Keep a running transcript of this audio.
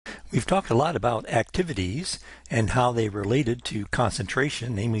We've talked a lot about activities and how they related to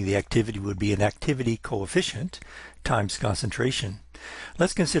concentration, namely the activity would be an activity coefficient times concentration.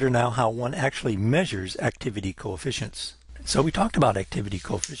 Let's consider now how one actually measures activity coefficients. So we talked about activity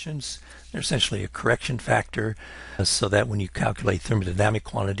coefficients. They're essentially a correction factor so that when you calculate thermodynamic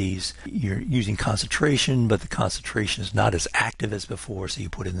quantities, you're using concentration, but the concentration is not as active as before, so you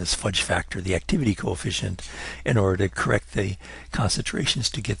put in this fudge factor, the activity coefficient, in order to correct the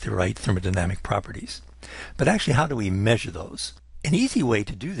concentrations to get the right thermodynamic properties. But actually, how do we measure those? An easy way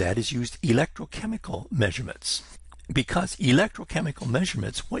to do that is use electrochemical measurements. Because electrochemical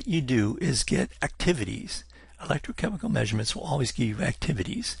measurements, what you do is get activities. Electrochemical measurements will always give you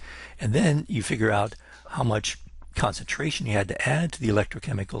activities, and then you figure out how much concentration you had to add to the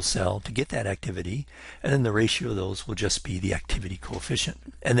electrochemical cell to get that activity, and then the ratio of those will just be the activity coefficient.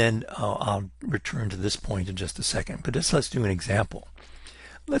 And then I'll return to this point in just a second, but let's do an example.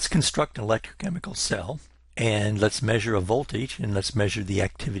 Let's construct an electrochemical cell, and let's measure a voltage, and let's measure the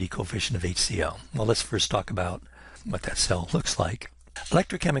activity coefficient of HCl. Well, let's first talk about what that cell looks like.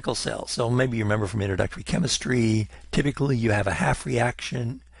 Electrochemical cell. So maybe you remember from introductory chemistry, typically you have a half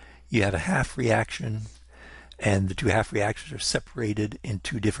reaction, and the two half reactions are separated in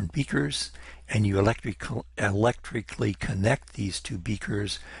two different beakers, and you electrically connect these two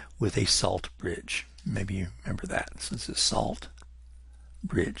beakers with a salt bridge. Maybe you remember that. So this is salt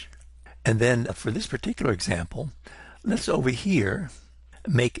bridge. And then for this particular example, let's over here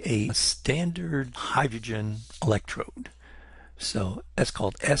make a standard hydrogen electrode. So that's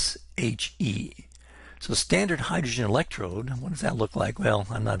called SHE. So standard hydrogen electrode, what does that look like? Well,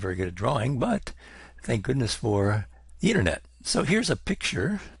 I'm not very good at drawing, but thank goodness for the internet. So here's a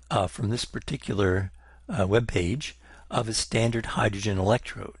picture from this particular web page of a standard hydrogen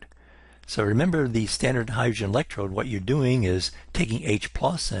electrode. So remember the standard hydrogen electrode, what you're doing is taking H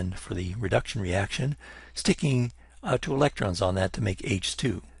plus and for the reduction reaction, sticking two electrons on that to make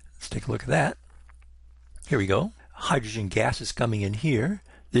H2. Let's take a look at that. Here we go. Hydrogen gas is coming in here.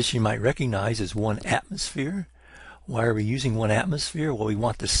 This you might recognize as 1 atmosphere. Why are we using 1 atmosphere? Well, we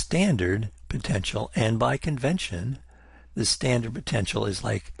want the standard potential, and by convention, the standard potential is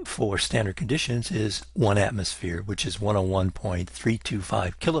like, for standard conditions, is 1 atmosphere, which is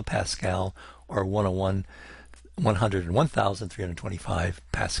 101.325 kilopascal, or 101,325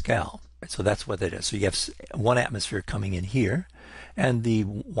 pascal. So that's what that is. So you have 1 atmosphere coming in here, and the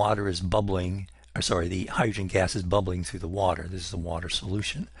water is bubbling, or sorry, the hydrogen gas is bubbling through the water. This is a water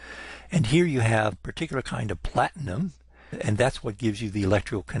solution. And here you have a particular kind of platinum, and that's what gives you the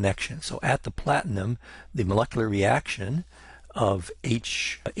electrical connection. So at the platinum, the molecular reaction of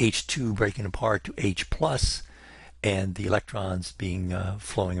H2 breaking apart to H plus, and the electrons being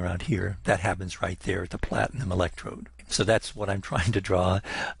flowing around here, that happens right there at the platinum electrode. So that's what I'm trying to draw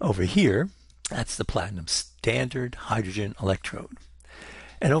over here. That's the platinum standard hydrogen electrode.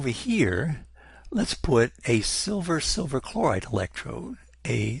 And over here, let's put a silver-silver chloride electrode,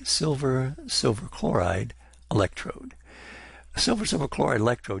 a silver-silver chloride electrode. A silver-silver chloride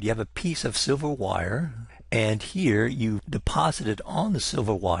electrode, you have a piece of silver wire, and here you deposited on the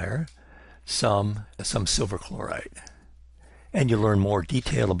silver wire some silver chloride. And you'll learn more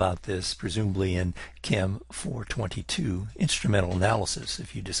detail about this, presumably in Chem 422, Instrumental Analysis,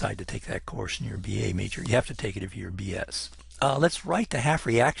 if you decide to take that course in your BA major. You have to take it if you're BS. Let's write the half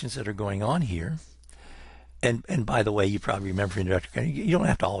reactions that are going on here. And by the way, you probably remember from introductory, you don't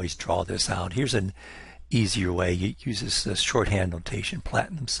have to always draw this out. Here's an easier way. You use this shorthand notation,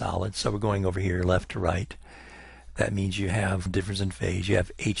 platinum solid. So we're going over here left to right. That means you have difference in phase. You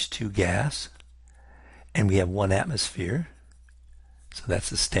have H2 gas, and we have 1 atmosphere. So that's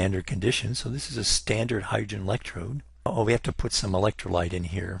the standard condition. So this is a standard hydrogen electrode. Oh, we have to put some electrolyte in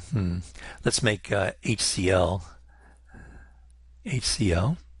here. Let's make HCl.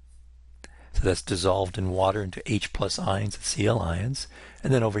 So that's dissolved in water into H plus ions and Cl ions.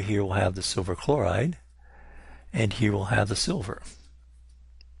 And then over here we'll have the silver chloride, and here we'll have the silver.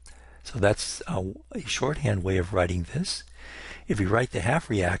 So that's a shorthand way of writing this. If we write the half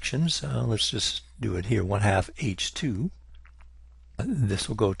reactions, let's just do it here. 1/2 H2. This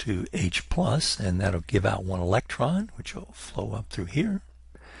will go to H plus, and that'll give out 1 electron, which will flow up through here.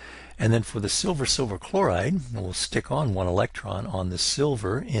 And then for the silver-silver chloride, we'll stick on 1 electron on the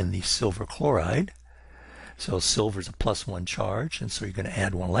silver in the silver chloride. So silver is a +1 charge, and so you're going to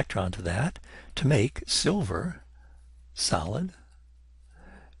add 1 electron to that to make silver solid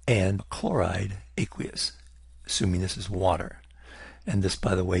and chloride aqueous, assuming this is water. And this,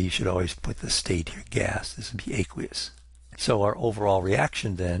 by the way, you should always put the state here, gas. This would be aqueous. So our overall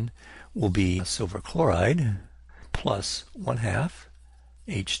reaction then will be silver chloride plus 1/2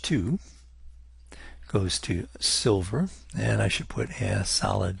 H2 goes to silver, and I should put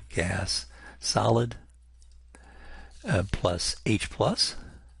solid gas, solid plus H plus,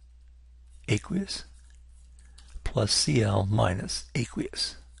 aqueous, plus Cl minus,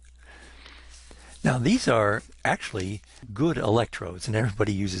 aqueous. Now these are actually good electrodes, and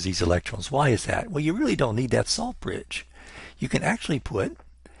everybody uses these electrodes. Why is that? Well, you really don't need that salt bridge. You can actually put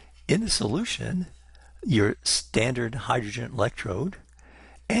in the solution your standard hydrogen electrode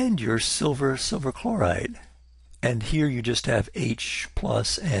and your silver chloride. And here you just have H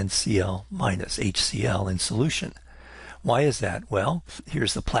plus and Cl minus, HCl in solution. Why is that? Well,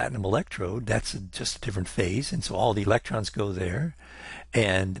 here's the platinum electrode. That's just a different phase, and so all the electrons go there.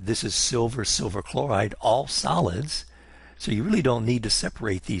 And this is silver chloride, all solids. So you really don't need to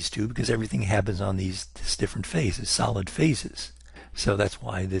separate these two because everything happens on these different phases, solid phases. So that's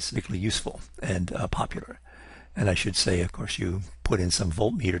why this is particularly useful and popular. And I should say, of course, you put in some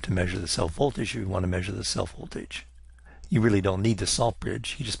voltmeter to measure the cell voltage if you want to measure the cell voltage. You really don't need the salt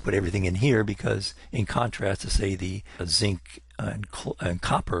bridge. You just put everything in here because, in contrast to, say, the zinc and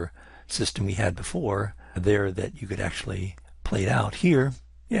copper system we had before, there that you could actually plate out. Here,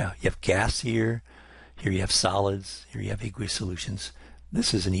 yeah, you have gas here you have solids, here you have aqueous solutions.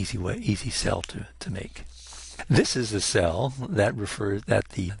 This is an easy cell to make. This is the cell that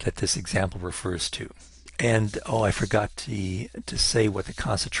this example refers to. And I forgot to say what the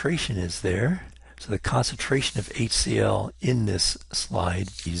concentration is there. So the concentration of HCl in this slide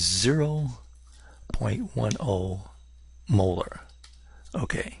is 0.10 molar.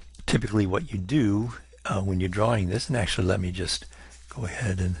 Okay, typically what you do when you're drawing this, and actually let me just go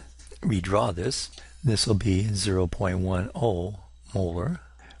ahead and redraw this. This will be 0.10 molar,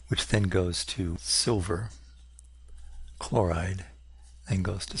 which then goes to silver chloride, then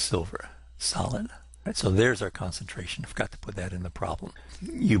goes to silver solid. Right, so there's our concentration. I forgot to put that in the problem.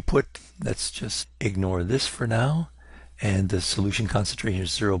 Let's just ignore this for now, and the solution concentration is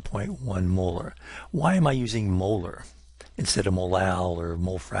 0.1 molar. Why am I using molar instead of molal or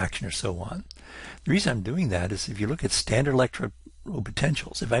mole fraction or so on? The reason I'm doing that is if you look at standard electrode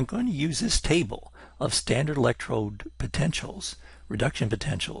potentials, if I'm going to use this table of standard electrode potentials, reduction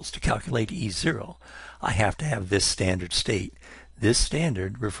potentials, to calculate E0, I have to have this standard state. This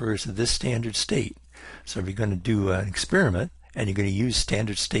standard refers to this standard state. So if you're going to do an experiment and you're going to use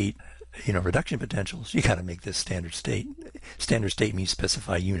standard state, reduction potentials, you got to make this standard state. Standard state means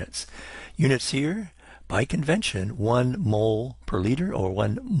specify units. Units here, by convention, 1 mole per liter or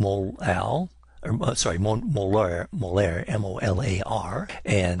 1 molar, M-O-L-A-R,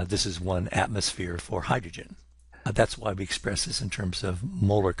 and this is 1 atmosphere for hydrogen. That's why we express this in terms of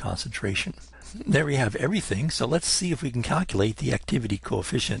molar concentration. There we have everything, so let's see if we can calculate the activity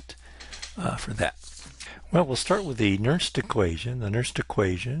coefficient for that. Well, we'll start with the Nernst equation. The Nernst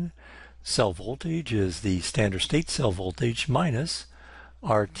equation, cell voltage is the standard state cell voltage minus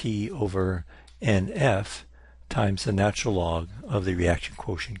RT over NF times the natural log of the reaction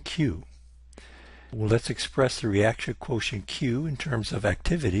quotient Q. Well, let's express the reaction quotient Q in terms of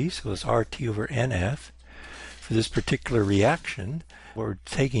activity. So it's RT over NF. For this particular reaction, we're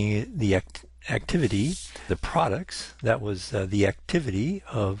taking the activity, the products, that was the activity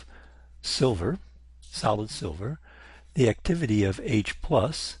of silver, solid silver, the activity of H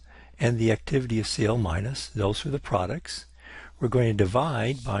plus, and the activity of Cl minus. Those are the products. We're going to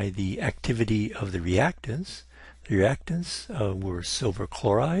divide by the activity of the reactants. The reactants were silver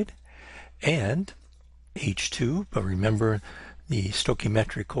chloride and H2, but remember the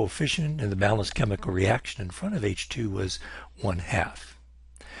stoichiometric coefficient in the balanced chemical reaction in front of H2 was 1/2.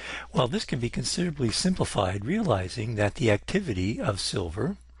 Well, this can be considerably simplified, realizing that the activity of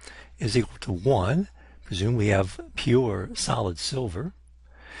silver is equal to 1. Presume we have pure solid silver.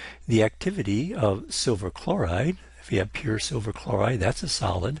 The activity of silver chloride, if you have pure silver chloride, that's a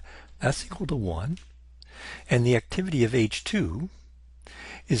solid, that's equal to 1. And the activity of H2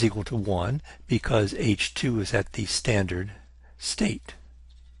 is equal to 1 because H2 is at the standard state.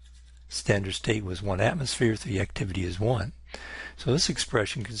 Standard state was 1 atmosphere, so the activity is 1. So this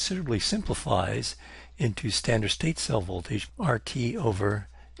expression considerably simplifies into standard state cell voltage RT over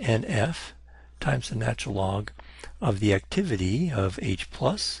NF times the natural log of the activity of H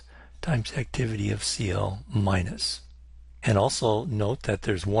plus times the activity of Cl minus. And also note that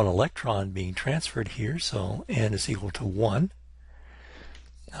there's 1 electron being transferred here, so N is equal to 1.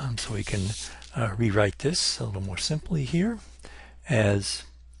 So we can rewrite this a little more simply here as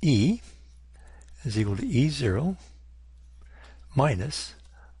E is equal to E0 minus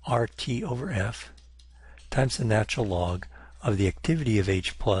RT over F times the natural log of the activity of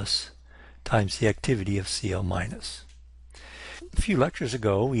H plus times the activity of Cl minus. A few lectures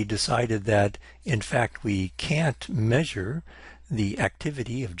ago, we decided that, in fact, we can't measure the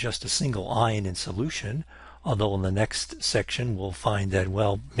activity of just a single ion in solution, although in the next section we'll find that,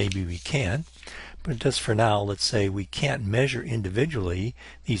 well, maybe we can. But just for now, let's say we can't measure individually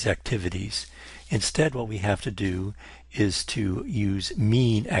these activities. Instead, what we have to do is to use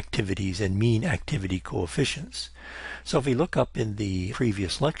mean activities and mean activity coefficients. So if we look up in the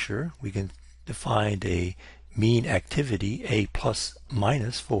previous lecture, we can define a mean activity, A plus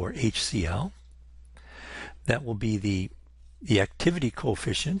minus, for HCl. That will be the activity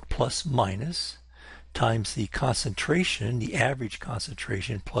coefficient plus minus times the concentration, the average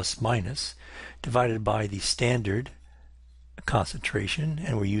concentration plus minus, divided by the standard concentration,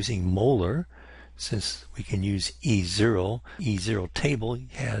 and we're using molar since we can use E0. E0 table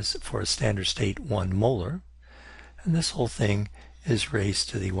has for a standard state 1 molar, and this whole thing is raised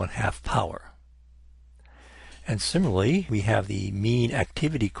to the 1/2 power. And similarly, we have the mean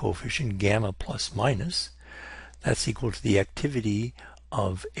activity coefficient, gamma plus minus. That's equal to the activity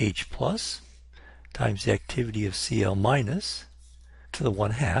of H plus times the activity of Cl minus to the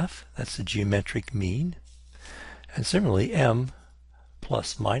 1/2. That's the geometric mean. And similarly, M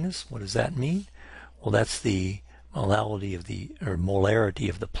plus minus, what does that mean? Well, that's the molality of the, or molarity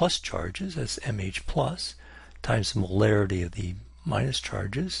of the plus charges. That's MH plus times the molarity of the minus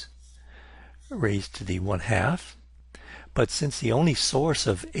charges, raised to the 1/2. But since the only source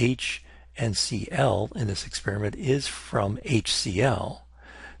of H and Cl in this experiment is from HCl,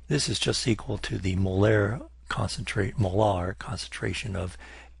 this is just equal to the molar concentration of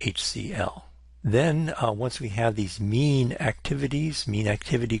HCl. Then once we have these mean activities, mean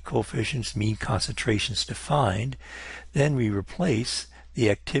activity coefficients, mean concentrations defined, then we replace the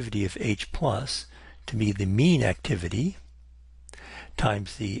activity of H plus to be the mean activity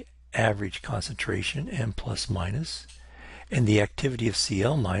times the average concentration, M plus minus, and the activity of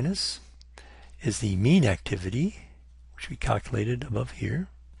Cl minus is the mean activity, which we calculated above here,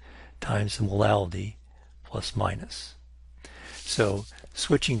 times the molality plus minus. So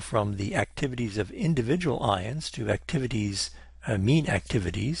switching from the activities of individual ions to activities, mean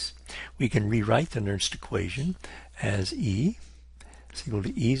activities, we can rewrite the Nernst equation as E is equal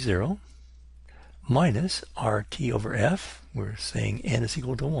to E0 minus RT over F, we're saying N is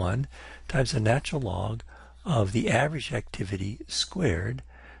equal to 1, times the natural log of the average activity squared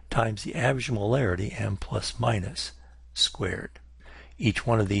times the average molarity, M plus minus, squared. Each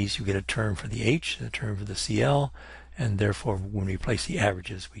one of these you get a term for the H, a term for the Cl, and therefore when we replace the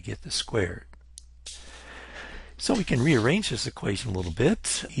averages we get the squared. So we can rearrange this equation a little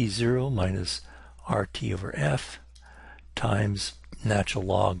bit. E0 minus RT over F times natural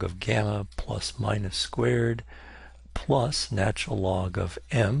log of gamma plus minus squared plus natural log of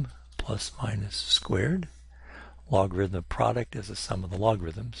M plus minus squared. Logarithm of product is the sum of the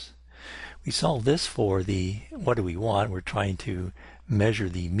logarithms. We solve this for the, what do we want? We're trying to measure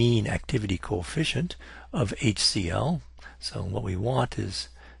the mean activity coefficient of HCl. So what we want is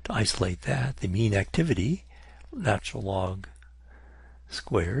to isolate that. The mean activity, natural log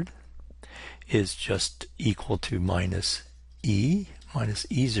squared, is just equal to minus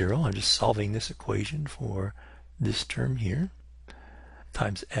E0. I'm just solving this equation for this term here,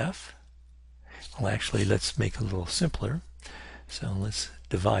 times F. Well, actually, let's make it a little simpler. So let's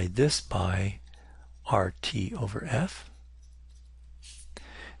divide this by RT over F.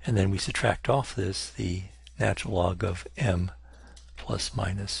 And then we subtract off this the natural log of M plus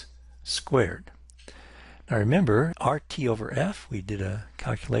minus squared. Now remember, RT over F, we did a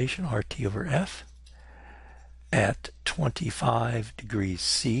calculation, RT over F, at 25 degrees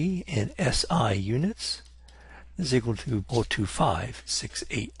C in SI units is equal to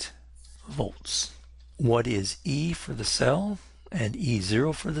 0.2568 volts. What is E for the cell and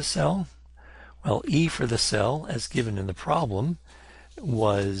E0 for the cell? Well, E for the cell, as given in the problem,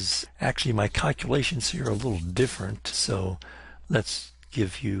 was actually, my calculations here are a little different, so let's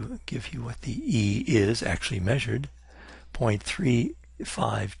give you what the E is actually measured,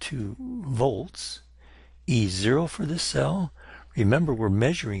 0.352 volts. E0 for this cell, remember we're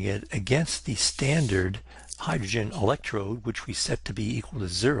measuring it against the standard hydrogen electrode, which we set to be equal to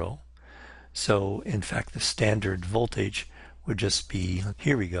 0. So in fact the standard voltage would just be,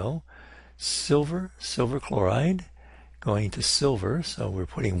 here we go, silver chloride going to silver, so we're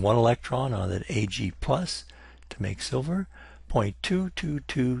putting one electron on that Ag plus to make silver,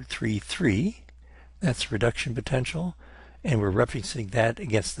 0.22233, that's reduction potential, and we're referencing that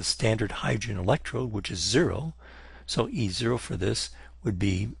against the standard hydrogen electrode, which is 0, so E0 for this would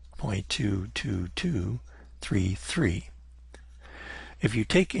be 0.22233. If you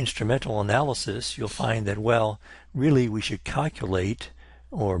take instrumental analysis, you'll find that, well, really we should calculate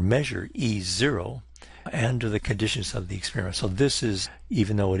or measure E0 under the conditions of the experiment. So this is,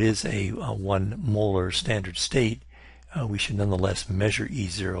 even though it is a 1 molar standard state, we should nonetheless measure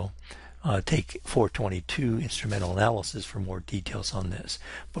E0. Take 422 instrumental analysis for more details on this.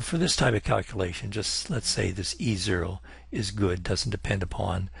 But for this type of calculation, just let's say this E0 is good, doesn't depend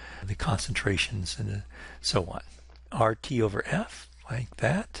upon the concentrations and so on. RT over F, like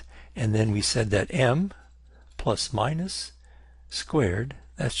that. And then we said that M plus minus squared,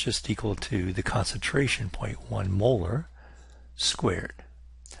 that's just equal to the concentration, 0.1 molar squared.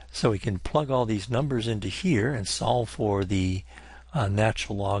 So we can plug all these numbers into here and solve for the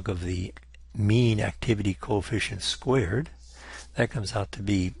natural log of the mean activity coefficient squared. That comes out to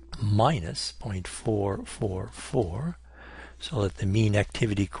be minus 0.444. So that the mean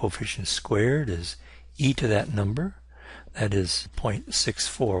activity coefficient squared is e to that number. That is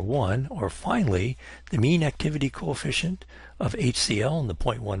 0.641. Or finally, the mean activity coefficient of HCl in the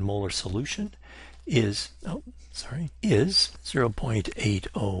 0.1 molar solution is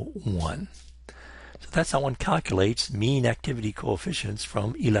 0.801. So that's how one calculates mean activity coefficients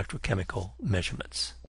from electrochemical measurements.